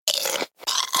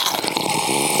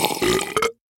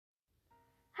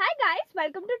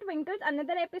Twinkles,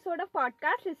 another episode of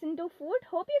podcast Listen to Food.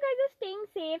 Hope you guys are staying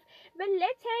safe. Well,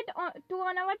 let's head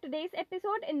on our today's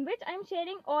episode, in which I'm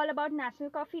sharing all about National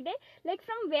Coffee Day, like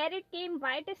from where it came,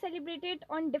 why it is celebrated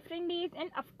on different days, and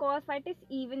of course why it is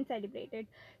even celebrated.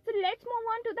 So let's move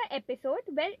on to the episode.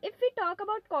 Well, if we talk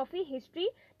about coffee history,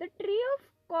 the tree of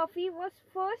coffee was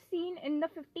first seen in the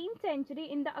 15th century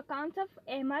in the accounts of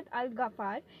Ahmad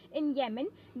al-Ghaffar in Yemen.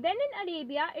 Then in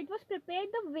Arabia, it was prepared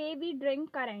the way we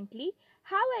drink currently.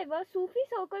 However, Sufi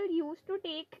circle used to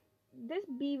take this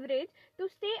beverage to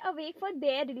stay awake for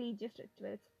their religious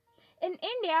rituals. In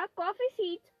India, coffee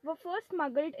seeds were first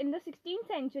smuggled in the 16th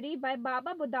century by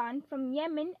Baba Budan from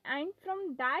Yemen, and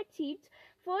from that seeds,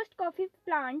 first coffee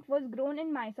plant was grown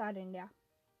in Mysore, India.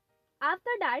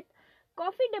 After that,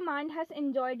 coffee demand has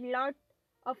enjoyed lot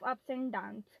of ups and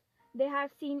downs. They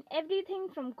have seen everything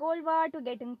from Cold War to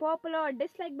getting popular or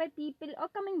disliked by people or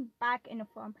coming back in a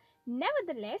form.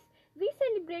 Nevertheless, we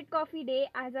celebrate Coffee Day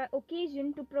as an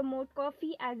occasion to promote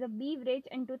coffee as a beverage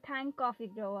and to thank coffee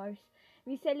growers.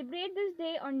 We celebrate this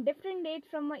day on different dates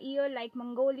from a year, like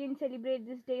Mongolians celebrate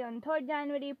this day on 3rd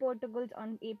January, Portugal's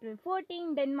on April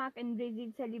 14, Denmark and Brazil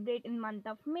celebrate in month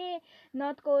of May,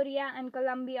 North Korea and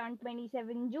Colombia on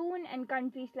 27 June, and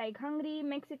countries like Hungary,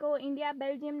 Mexico, India,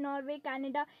 Belgium, Norway,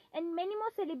 Canada, and many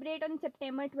more celebrate on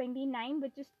September 29,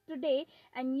 which is today,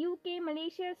 and UK,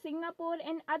 Malaysia, Singapore,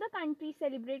 and other countries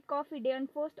celebrate Coffee Day on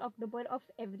 1st October of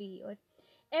every year.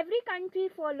 Every country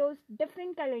follows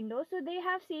different calendars, so they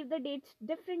have saved the dates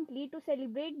differently to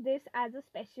celebrate this as a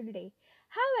special day.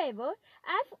 However,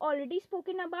 I've already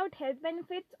spoken about health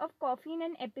benefits of coffee in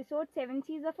an episode 7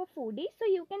 C's of a Foodie, so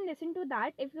you can listen to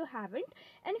that if you haven't.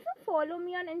 And if you follow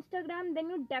me on Instagram, then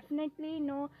you definitely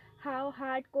know how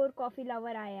hardcore coffee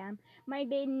lover I am. My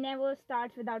day never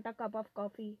starts without a cup of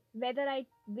coffee, whether I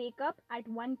wake up at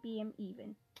 1 p.m.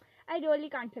 even. I really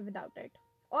can't live without it.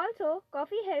 Also,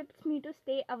 coffee helps me to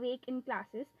stay awake in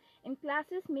classes, and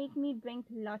classes make me drink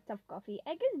lots of coffee.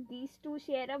 I guess these two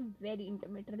share a very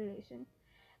intimate relation.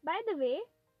 By the way,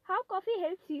 how coffee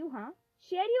helps you, huh?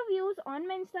 Share your views on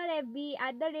my Insta FB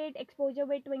at the rate exposure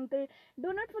with Twinkle.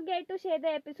 Do not forget to share the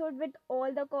episode with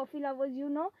all the coffee lovers you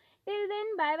know. Till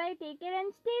then, bye bye, take care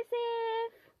and stay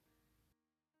safe.